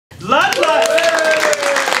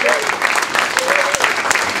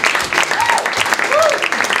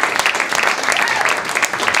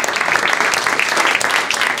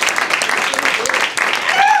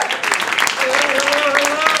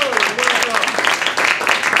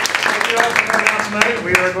you all for coming out tonight.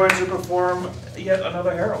 We are going to perform yet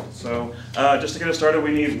another herald. So, just to get us started,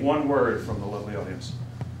 we need one word from the lovely audience.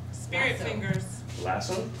 Spirit fingers.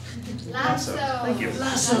 Lasso? Lasso. Thank you.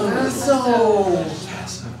 Lasso.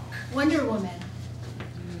 Lasso. Wonder Woman.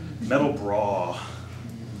 Metal bra.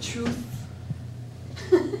 Truth.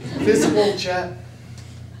 Visible jet.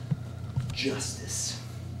 Justice.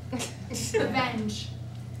 Revenge.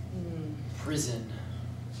 Prison.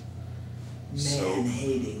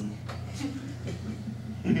 Man-hating.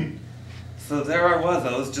 So there I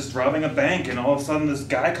was just robbing a bank, and all of a sudden this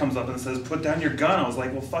guy comes up and says, "Put down your gun." I was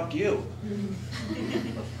like, "Well, fuck you."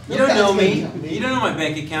 You don't know me. You don't know my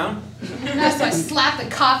bank account. So I slapped the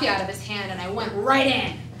coffee out of his hand and I went right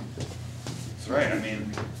in. That's right. I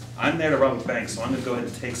mean, I'm there to rob a bank, so I'm gonna go ahead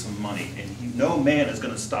and take some money, and no man is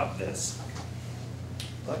gonna stop this.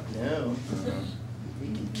 Fuck no.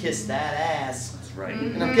 You can kiss that ass. That's right.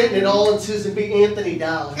 And I'm getting it all in Susan B. Anthony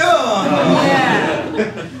dollars. Oh!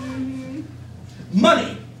 Yeah.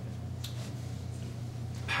 Money.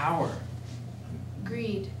 Power.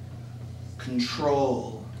 Greed.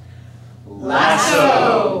 Control.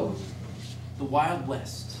 Lasso. The Wild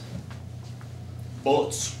West.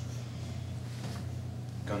 Bullets.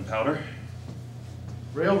 Gunpowder.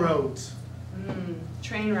 Railroads.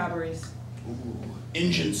 Train robberies. Ooh.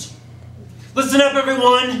 Engines. Listen up,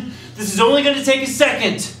 everyone. This is only going to take a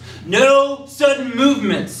second. No sudden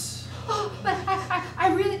movements. But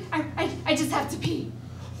I just have to pee.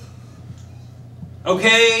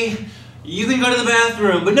 Okay, you can go to the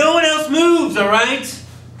bathroom, but no one else moves, all right?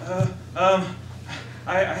 I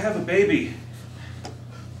have a baby.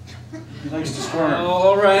 He likes to squirm.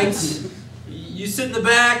 All right. You sit in the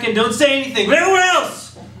back and don't say anything, but everyone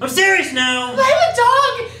else, I'm serious now. I have a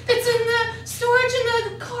dog that's in the storage in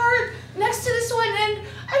the car next to this one, and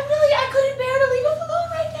I couldn't bear to leave him alone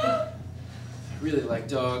right now. I really like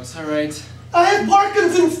dogs, all right? I have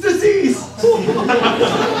Parkinson's disease.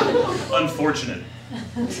 Unfortunate.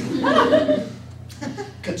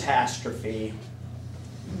 Catastrophe.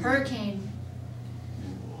 Hurricane.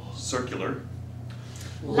 Circular.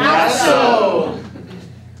 Lasso.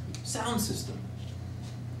 Sound system.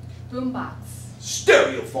 Boombox.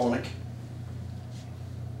 Stereophonic.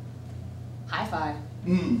 Hi-fi.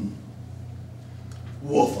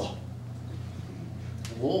 Woofer.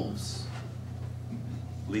 Wolves.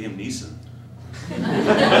 Liam Neeson. Do you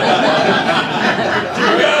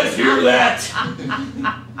guys hear that?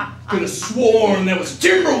 Could have sworn that was a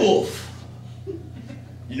timber wolf.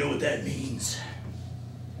 You know what that means?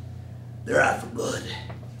 They're out for blood.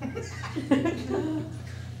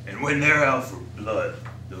 And when they're out for blood,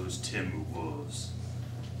 those timber wolves,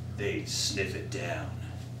 they sniff it down.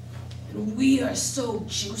 And we are so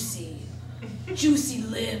juicy. Juicy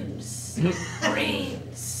limbs,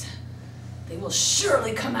 brains. They will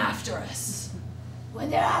surely come after us. When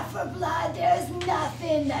they're out for blood, there's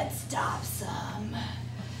nothing that stops them.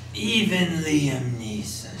 Even Liam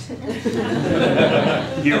Neeson.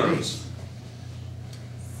 Heroes.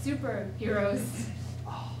 Superheroes.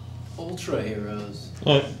 Ultra heroes.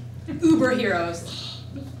 Uber heroes.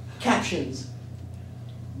 Captions.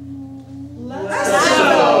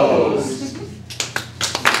 Lassos.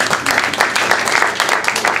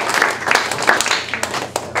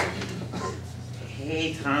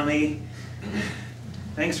 Hey, Tommy.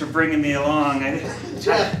 Thanks for bringing me along.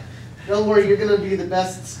 Jeff, don't worry, you're going to be the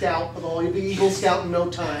best scout of all. You'll be Eagle Scout in no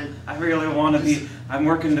time. I really want to be. I'm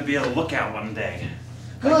working to be a lookout one day.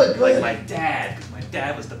 Good, Like good. my dad, because my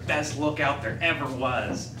dad was the best lookout there ever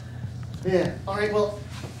was. Yeah, all right, well,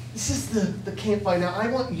 this is the campfire. Now, I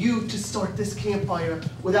want you to start this campfire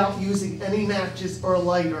without using any matches or a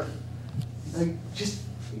lighter. Like, just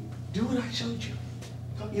do what I showed you.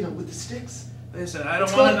 You know, with the sticks. Listen, I don't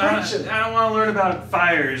It's want called friction. to. I don't want to learn about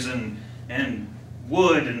fires and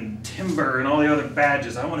wood and timber and all the other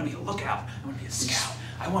badges. I want to be a lookout. I want to be a scout.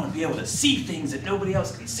 I want to be able to see things that nobody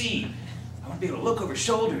else can see. I want to be able to look over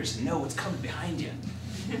shoulders and know what's coming behind you.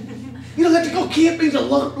 You don't have to go camping to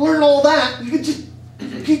learn all that. You can just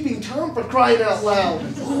keeping Tom for crying out loud.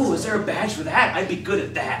 Ooh, is there a badge for that? I'd be good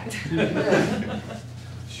at that. Yeah.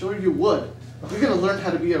 Sure you would. You're going to learn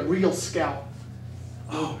how to be a real scout.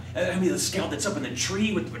 Oh, I mean the scout that's up in the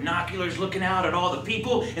tree with binoculars looking out at all the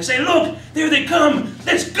people and say, "Look, there they come,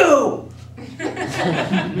 let's go!"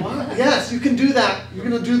 What? Yes, you can do that. You're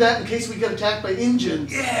going to do that in case we get attacked by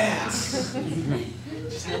Injuns. Yeah! Just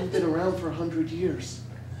haven't been around for 100 years.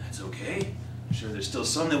 That's okay. I'm sure there's still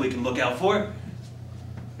some that we can look out for.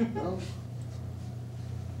 Well,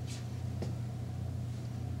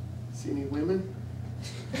 see any women?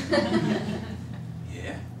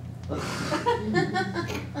 Yeah.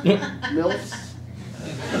 MILFs?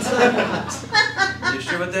 Not really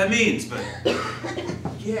sure what that means, but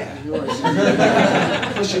yeah. Yours.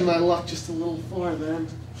 Pushing my luck just a little far, then.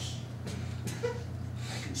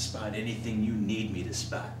 I can spot anything you need me to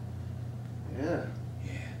spot. Yeah.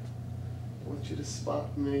 Yeah. I want you to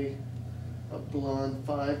spot me a blonde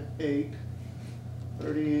 5'8",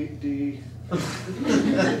 38D,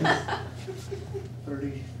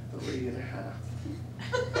 33 and a half.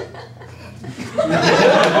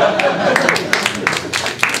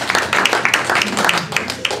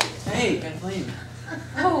 Hey, Kathleen.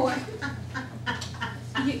 Oh,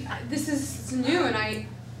 this is new, and I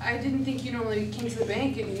didn't think you normally came to the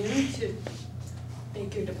bank and you need to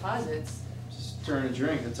make your deposits. Just stirring a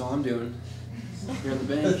drink, that's all I'm doing. Here in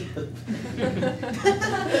the bank.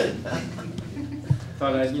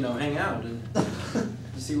 Thought I'd, hang out and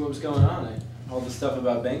see what was going on. All the stuff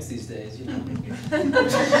about banks these days,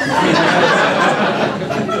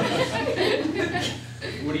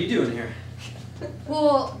 What are you doing here?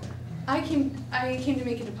 Well, I came to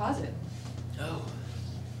make a deposit. Oh.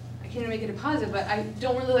 I came to make a deposit, but I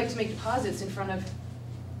don't really like to make deposits in front of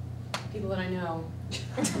people that I know.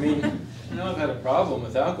 I mean, I know I've had a problem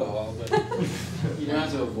with alcohol, but you don't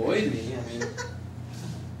have to avoid me. I mean,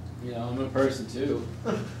 I'm a person too.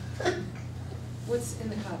 What's in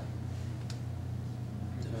the cup?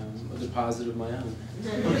 A deposit of my own.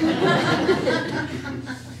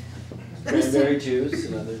 Cranberry juice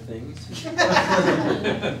and other things.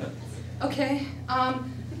 Okay.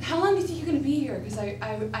 How long do you think you're going to be here? Because I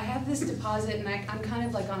have this deposit and I'm kind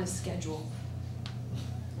of like on a schedule.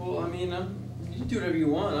 Well, I mean, you can do whatever you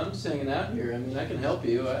want. I'm just hanging out here. I mean, I can help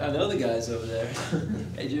you. I know the guys over there.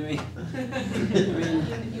 Hey, Jimmy.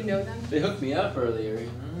 You know them? They hooked me up earlier,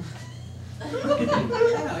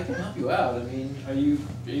 Yeah, I can help you out. I mean, are you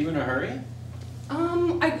in a hurry?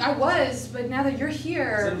 I was, but now that you're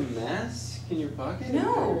here. Is that a mask in your pocket?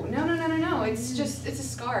 No. It's just, it's a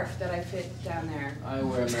scarf that I fit down there. I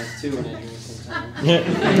wear a mask too when I drink sometimes.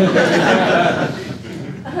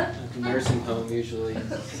 At the nursing home usually.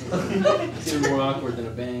 It's even more awkward than a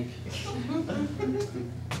bank.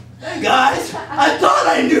 Hey guys, I thought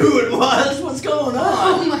I knew who it was. What's going on?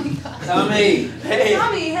 Oh my god. Tommy! Hey.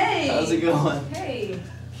 Tommy, hey. How's it going? Hey.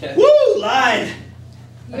 Woo! Lied.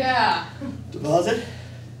 Yeah. Deposit?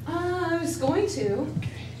 I was going to.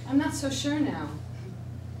 Okay. I'm not so sure now.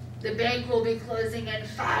 The bank will be closing in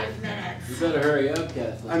 5 minutes. You better hurry up,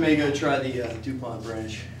 Kathleen. I may go try the DuPont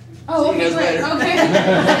branch. Oh, See you okay, guys great. later. Okay.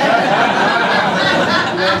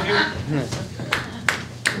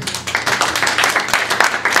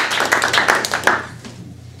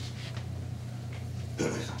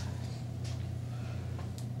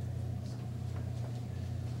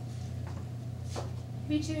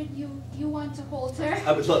 Richard, you want to hold her?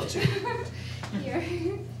 I would love to. Here.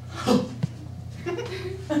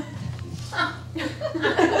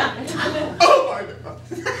 Oh my god.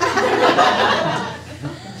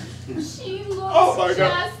 She looks Oh my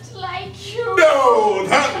God. just like you. No,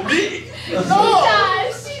 not me. She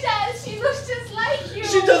does. She looks just like you.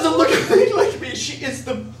 She doesn't look anything like me. She is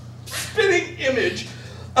the spitting image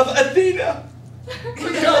of Athena,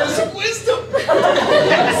 the goddess of wisdom,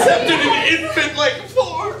 except in an infant-like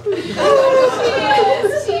form.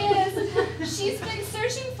 She is. She's been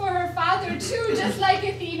searching for her father too, just like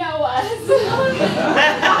Athena was.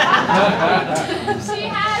 She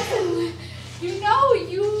has.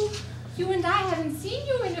 You and I haven't seen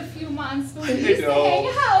you in a few months, but we used to hang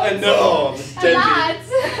out. I know. A lot.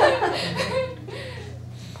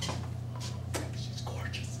 She's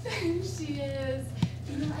gorgeous. She is.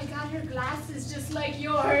 I got her glasses just like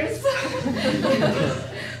yours.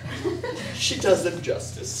 She does them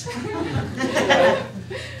justice.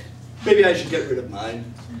 Maybe I should get rid of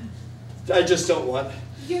mine. I just don't want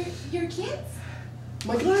Your kids?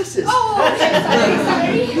 my glasses. Oh, okay,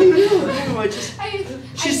 sorry. No,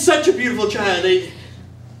 she's such a beautiful child.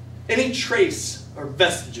 Any trace or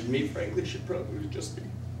vestige of me, frankly, should probably just be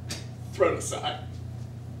thrown aside.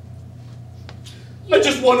 I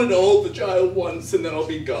just wanted to hold the child once and then I'll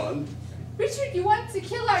be gone. Richard, you want to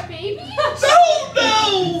kill our baby?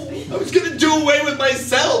 No! I was gonna do away with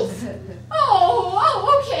myself.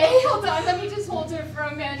 Oh, okay. Hold on, let me just hold her for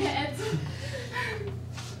a minute.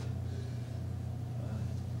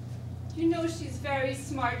 You know she's very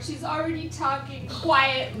smart. She's already talking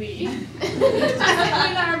quietly. Just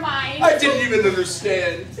in our minds. I didn't even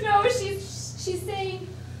understand. No, she's saying,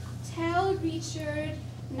 tell Richard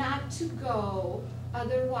not to go.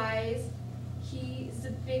 Otherwise, he's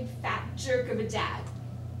a big fat jerk of a dad.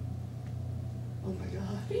 Oh my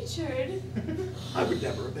god. Richard. I would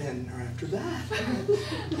never abandon her after that.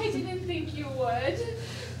 I didn't think you would.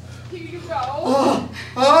 Here you go. Oh!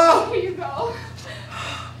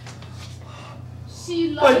 She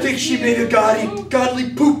loves I think she you. made a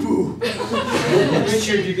godly poo-poo.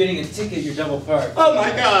 Richard, you're getting a ticket. You're double parked. Oh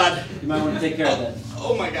my God. You might want to take care of that.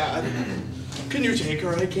 Oh my God. Can you take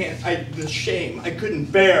her? I can't. The shame. I couldn't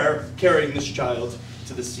bear carrying this child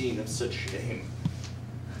to the scene of such shame.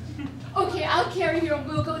 Okay, I'll carry you and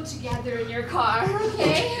we'll go together in your car,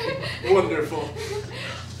 okay? Wonderful.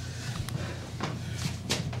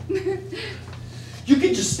 You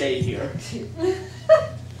can just stay here.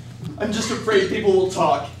 I'm just afraid people will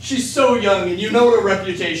talk. She's so young, and you know what a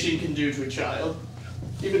reputation can do to a child.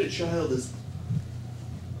 Even a child as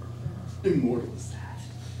immortal as that.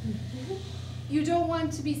 You don't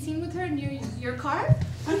want to be seen with her near your car?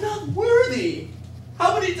 I'm not worthy.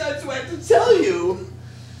 How many times do I have to tell you?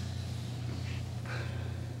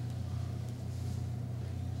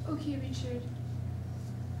 Okay, Richard.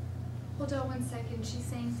 Hold on 1 second. She's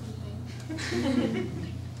saying something.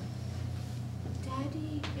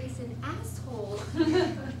 Daddy is an asshole.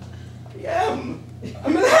 I am.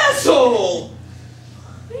 I'm an asshole.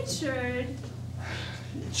 Richard.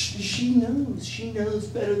 She knows. She knows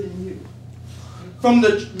better than you. From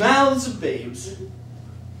the mouths of babes.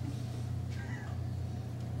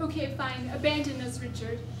 Okay, fine. Abandon us,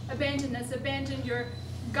 Richard. Abandon us. Abandon your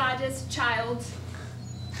goddess child.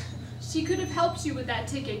 She could have helped you with that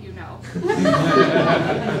ticket, you know.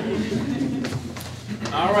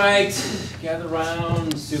 All right, gather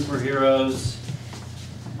round, superheroes.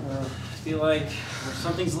 I feel like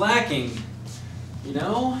something's lacking. You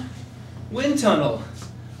know? Wind tunnel.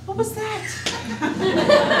 What was that?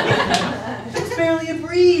 It's barely a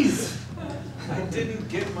breeze. I didn't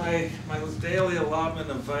get my daily allotment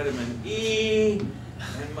of vitamin E,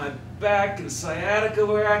 and my back and sciatica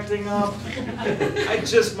were acting up.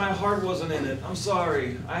 My heart wasn't in it. I'm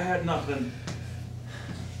sorry. I had nothing.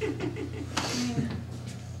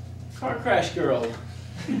 Car crash girl.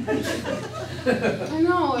 I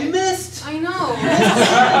know. You missed. I know.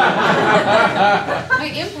 My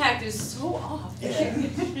impact is so off. Yeah.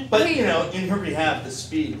 But, you know, in her behalf, the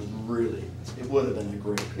speed was really, it would have been a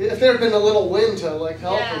great. If there had been a little wind to like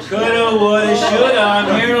help Yeah. her. Coulda, woulda, shoulda.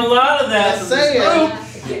 I'm hearing a lot of that. Just from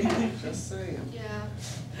this saying. group. Just saying. Yeah.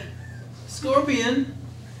 Scorpion.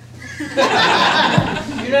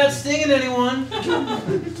 You're not stinging anyone.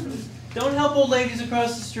 Don't help old ladies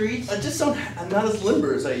across the street. I'm not as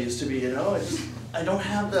limber as I used to be, you know? I don't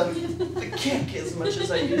have the kick as much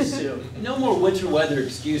as I used to. No more winter weather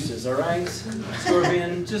excuses, all right?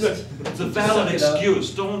 Scorpion, just It's a valid suck it up.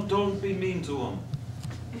 excuse. Don't be mean to him.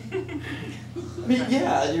 I mean,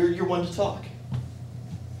 yeah, you're one to talk.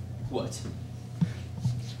 What?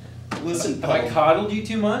 Listen, Have I coddled you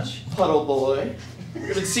too much? puddle boy. We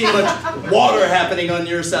haven't seen much water happening on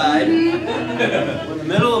your side. We're in the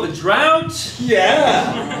middle of a drought.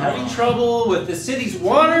 Yeah. Having trouble with the city's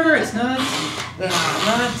water. It's not,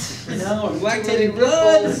 you know, our lactated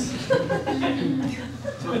blood.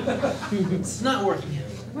 It's not working out.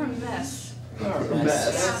 We're a mess.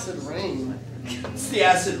 Mess. Acid rain. It's the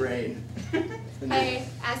acid rain. Hey,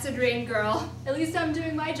 acid rain girl. At least I'm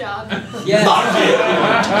doing my job. Yes.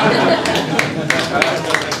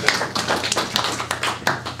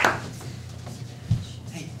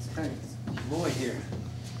 Hey, Frank, boy here.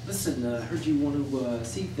 Listen, heard you want to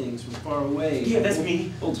see things from far away. Yeah, that's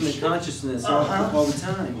me. Ultimate consciousness Uh-huh. all the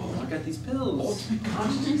time. I got these pills. Ultimate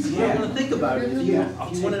consciousness. You might want to think about it. If you, Yeah, I'll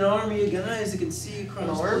if you take want it. an army of guys that can see across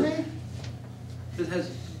An the- army?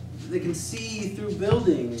 they can see through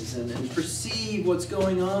buildings and perceive what's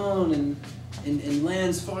going on in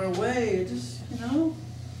lands far away. Just, you know?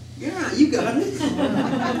 Yeah, you got it.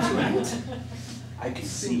 I can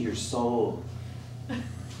see your soul. You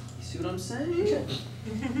see what I'm saying?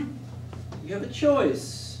 You have a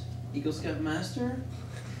choice. Eagle Scout Master?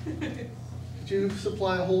 Did you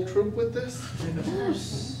supply a whole troop with this? Of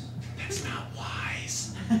course. That's not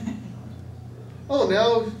wise. Oh,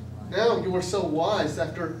 now you are so wise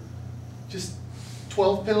after just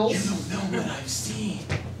 12 pills? You don't know what I've seen.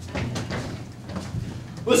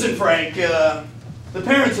 Listen, Frank, the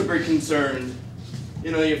parents are pretty concerned.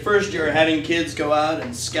 You know, your first year having kids go out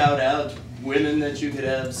and scout out women that you could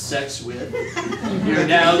have sex with. You're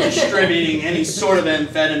now distributing any sort of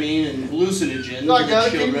amphetamine and hallucinogen I to the gotta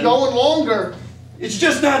keep children. going longer. It's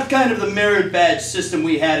just not kind of the merit badge system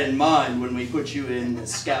we had in mind when we put you in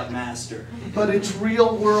as Scoutmaster. But it's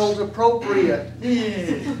real world appropriate.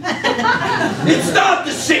 It's not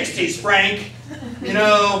the 60s, Frank. You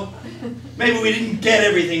know, maybe we didn't get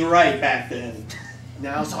everything right back then.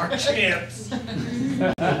 Now's our chance.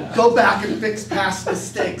 Go back and fix past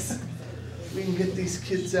mistakes. We can get these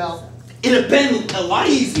kids out. It'd have been a lot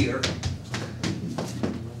easier.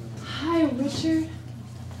 Hi, Richard.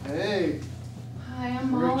 Hey, Hi. Hi,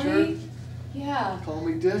 I'm Molly. Richard. Yeah. Call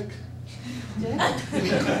me Dick. Dick?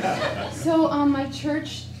 So, my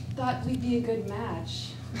church thought we'd be a good match.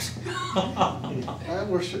 I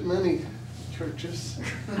worship many churches.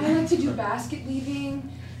 I like to do basket weaving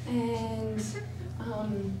and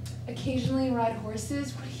occasionally ride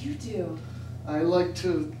horses. What do you do? I like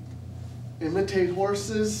to imitate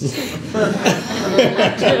horses. And I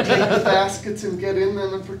like to take the baskets and get in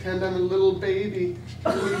them and pretend I'm a little baby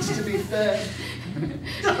who needs to be fed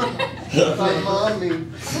by mommy.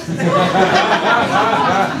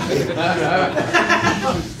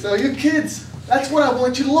 So you kids, that's what I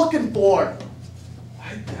want you looking for.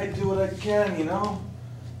 I do what I can, you know?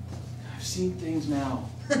 I've seen things now.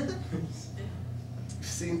 You've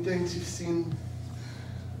seen things, you've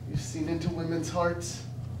seen into women's hearts.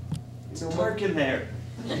 It's dark in there.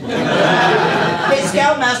 Hey,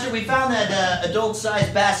 Scoutmaster, we found that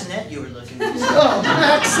adult-sized bassinet you were looking for. Oh,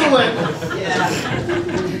 excellent! Yeah.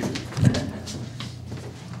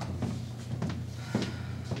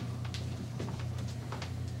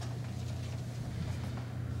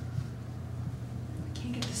 I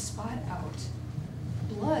can't get the spot out.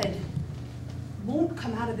 Blood won't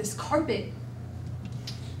come out of this carpet.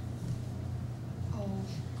 Oh,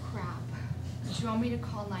 crap. Do you want me to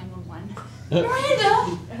call 911? Miranda!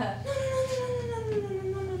 No.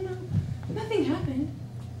 Nothing happened.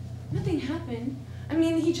 Nothing happened. I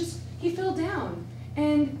mean, he fell down.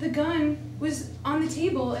 And the gun was on the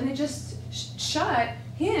table and it just shot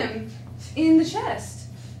him in the chest.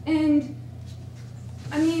 And,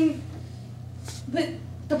 I mean, but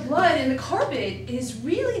the blood in the carpet is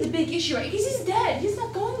really the big issue, right? Because he's dead. He's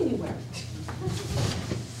not going anywhere.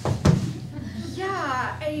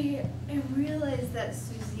 Yeah, I realize that,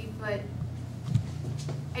 Susie, but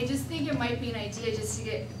I just think it might be a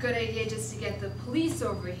good idea just to get the police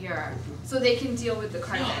over here so they can deal with the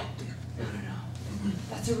carpet. No.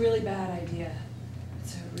 That's a really bad idea.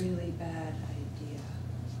 That's a really bad idea.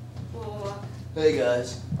 Well, Hey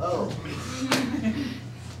guys. Oh.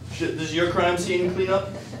 Shit, this is your crime scene cleanup?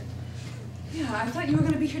 Yeah, I thought you were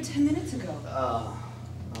going to be here 10 minutes ago.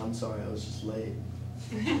 I'm sorry, I was just late.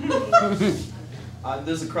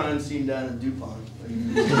 There's a crime scene down in DuPont.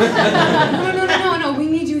 No. We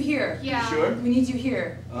need you here. yeah. Sure? We need you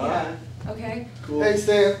here. Alright. Okay? Cool. Hey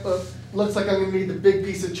Stan, looks like I'm gonna need the big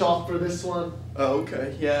piece of chalk for this one. Oh,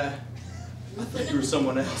 okay, yeah. I thought you were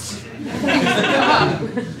someone else.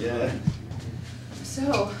 Yeah.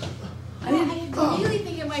 So, I really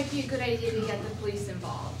think it might be a good idea to get the police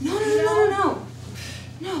involved. No.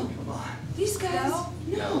 Come on. These guys,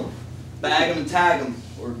 no. Bag 'em and tag 'em,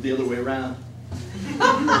 or the other way around.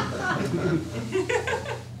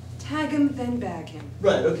 Tag him, then bag him.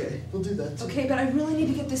 Right, okay. We'll do that too. Okay, but I really need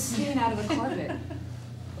to get this stain out of the carpet.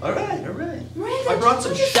 Alright. Miranda, I brought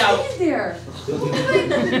some don't just shout. stand there. Don't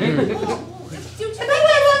you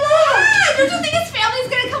think his family's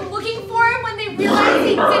gonna come looking for him when they realize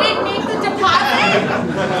he didn't make the deposit?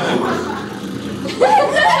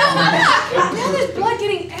 Now there's blood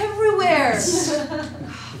getting everywhere.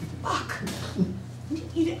 Fuck.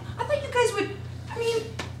 I thought you guys would,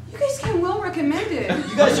 you guys came well recommended.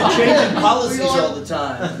 You guys are changing policies all the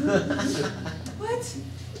time. What?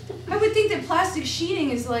 I would think that plastic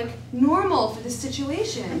sheeting is like normal for this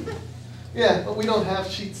situation. Yeah, but we don't have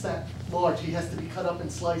sheets that large. He has to be cut up in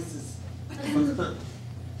slices. But then the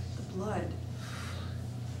blood.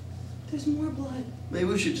 There's more blood. Maybe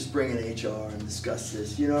we should just bring in HR and discuss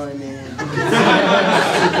this, you know what I mean?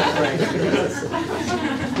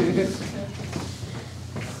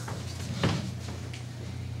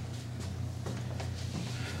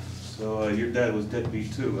 So, your dad was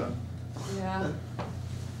deadbeat too, huh? Yeah.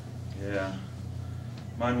 Yeah.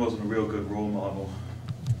 Mine wasn't a real good role model.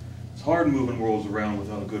 It's hard moving worlds around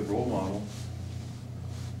without a good role model.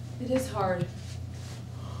 It is hard.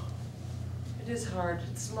 It is hard.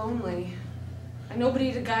 It's lonely. And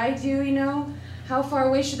nobody to guide you, you know? How far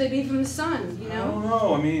away should they be from the sun, you I don't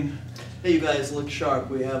know? know, Hey, you guys look sharp.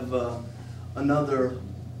 We have another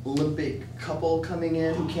Olympic couple coming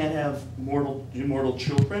in who can't have immortal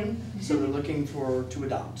children, so they're looking to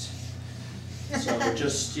adopt. So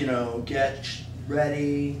just, get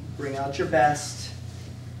ready, bring out your best.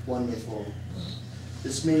 Wonderful.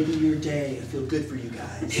 This may be your day. I feel good for you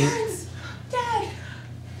guys. Parents! Dad!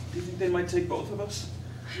 Do you think they might take both of us?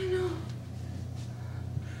 I don't know.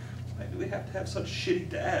 Why do they have to have such shitty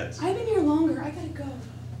dads? I've been here longer. I gotta go.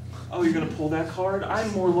 Oh, you're gonna pull that card?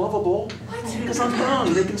 I'm more lovable. What? Because I'm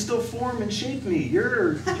young. They can still form and shape me.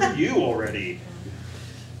 You're you already.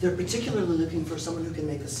 They're particularly looking for someone who can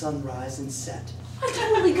make the sun rise and set. I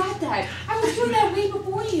totally got that. I was doing that way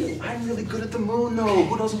before you. I'm really good at the moon, though.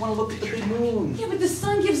 Who doesn't want to look at the big moon? Yeah, but the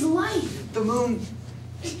sun gives life. The moon.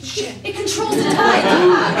 It controls the tide.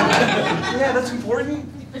 Yeah, that's important.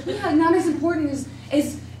 Yeah, not as important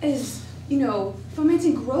as you know,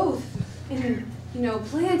 fomenting growth in, you know,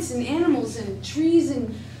 plants and animals and trees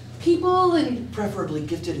and people and... Preferably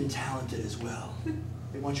gifted and talented as well.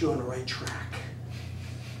 They want you on the right track.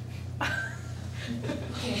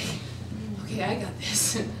 Okay, I got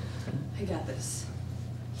this. I got this.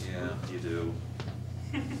 Yeah, you do.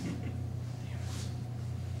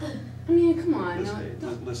 I mean, come on.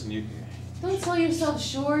 Listen, you Don't sell yourself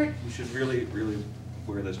short. should really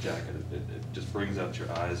wear this jacket. It just brings out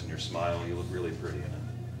your eyes and your smile. You look really pretty in it.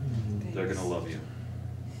 Thanks. They're gonna love you.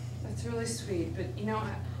 That's really sweet, but you know,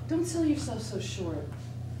 don't sell yourself so short.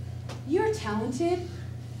 You're talented.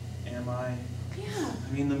 Am I? Yeah.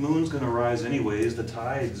 I mean, the moon's gonna rise anyways. The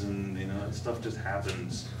tides and that stuff just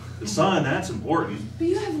happens. The sun, that's important. But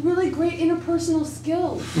you have really great interpersonal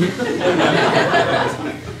skills.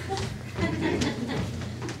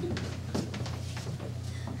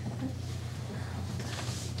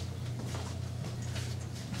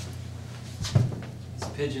 These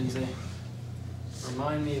pigeons, they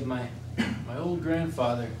remind me of my old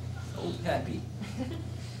grandfather, old Pappy. He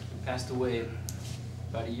passed away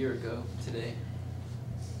about a year ago today.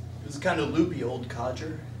 He was a kind of loopy old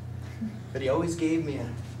codger, but he always gave me a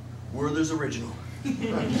Werther's original.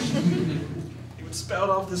 He would spout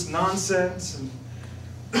off this nonsense and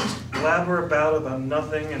blabber about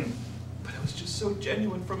nothing, but it was just so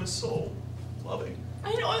genuine from his soul. Loving.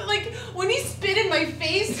 I know, like, when he spit in my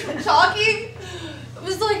face talking, it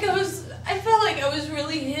was like I felt like I was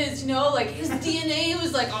really his, you know? Like, his DNA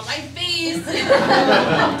was, like, on my face. He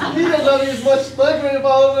didn't love me as much. My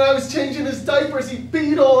grandfather, when I was changing his diapers, he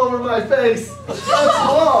peed all over my face. That's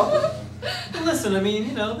wrong. But listen, I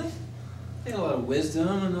mean, they had a lot of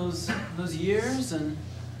wisdom in those years and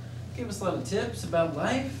gave us a lot of tips about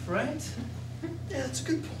life, right? Yeah, that's a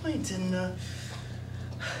good point. And,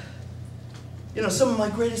 some of my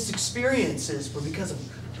greatest experiences were because of,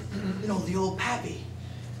 the old Pappy.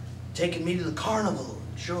 Taking me to the carnival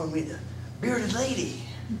and showing me the bearded lady.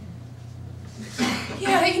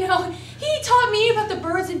 Yeah, he taught me about the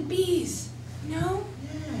birds and bees, Yeah.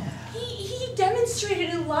 He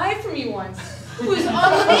demonstrated it live for me once. It was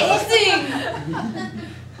amazing!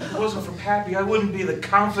 If it wasn't for Pappy, I wouldn't be the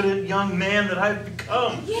confident young man that I've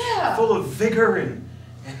become. Yeah. Full of vigor and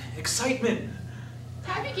excitement.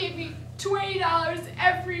 Pappy gave me $20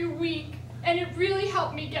 every week, and it really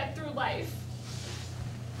helped me get through life.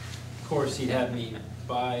 Of course, he'd have me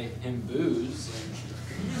buy him booze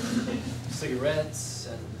and cigarettes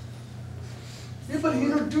and... Yeah, but he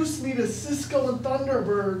introduced me to Cisco and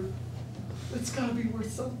Thunderbird. It's gotta be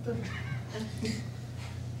worth something.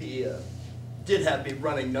 He did have me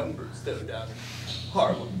running numbers, though, down in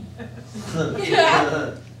Harlem.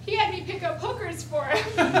 Yeah. He had me pick up hookers for him.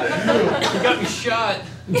 He got me shot.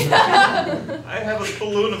 I have a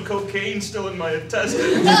balloon of cocaine still in my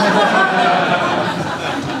intestines.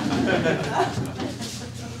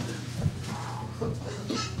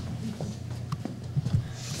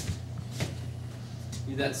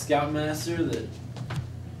 You that scoutmaster that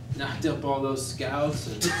knocked up all those scouts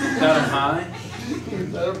and got them high? You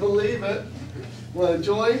better believe it. Want to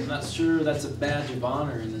join? I'm not sure that's a badge of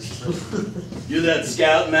honor in this prison. You're that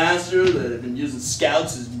scoutmaster that had been using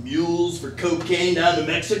scouts as mules for cocaine down to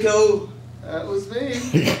Mexico? That was me.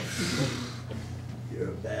 You're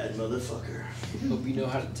a bad motherfucker. Hope you know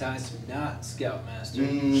how to tie some knots, scoutmaster.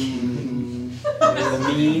 Mm. You're the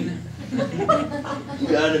mean. You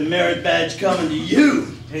got a merit badge coming to you.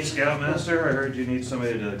 Hey, Scoutmaster, I heard you need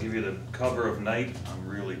somebody to give you the cover of night. I'm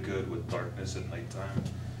really good with darkness at nighttime.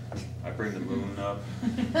 I bring the moon up.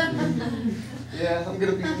 Yeah, I'm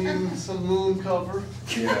gonna be needing some moon cover.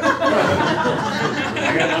 Yeah.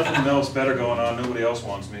 I got nothing else better going on. Nobody else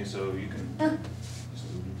wants me, so you can just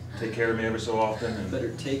take care of me every so often. And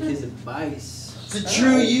Better take his advice. Is it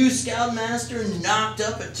true you, Scoutmaster, knocked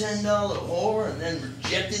up a $10 whore and then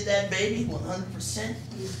rejected that baby 100%?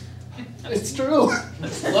 It's true.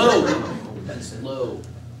 That's low. That's low.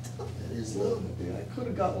 That is low. Yeah, I could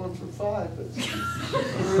have got one for $5, but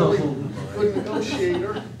really good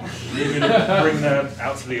negotiator. need me to bring that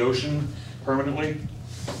out to the ocean permanently?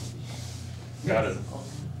 Got it.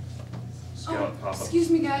 Scout pop up. Excuse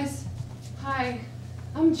me, guys. Hi,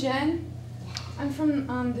 I'm Jen. I'm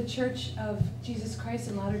from the Church of Jesus Christ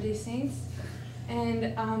and Latter-day Saints,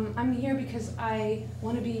 and I'm here because I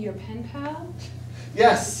want to be your pen pal.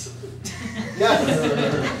 Yes. Yes.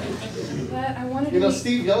 But I want to be...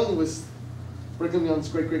 Steve Young was Brigham Young's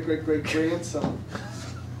great-great-great-great-grandson.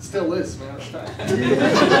 Still is, man.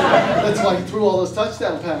 That's why he threw all those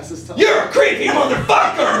touchdown passes. You're a creepy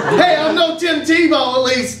motherfucker! Hey, I'm no Tim Tebow, at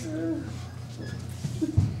least.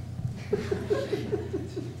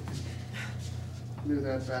 Knew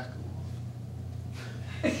that back.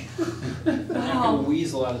 I can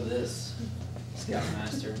weasel out of this,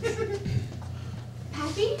 Scoutmaster.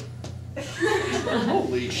 Pappy?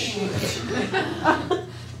 Holy shit. I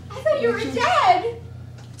thought you were dead.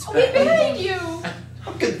 Oh, we buried you.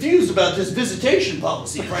 I'm confused about this visitation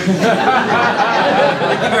policy, frankly.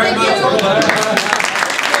 Thank you.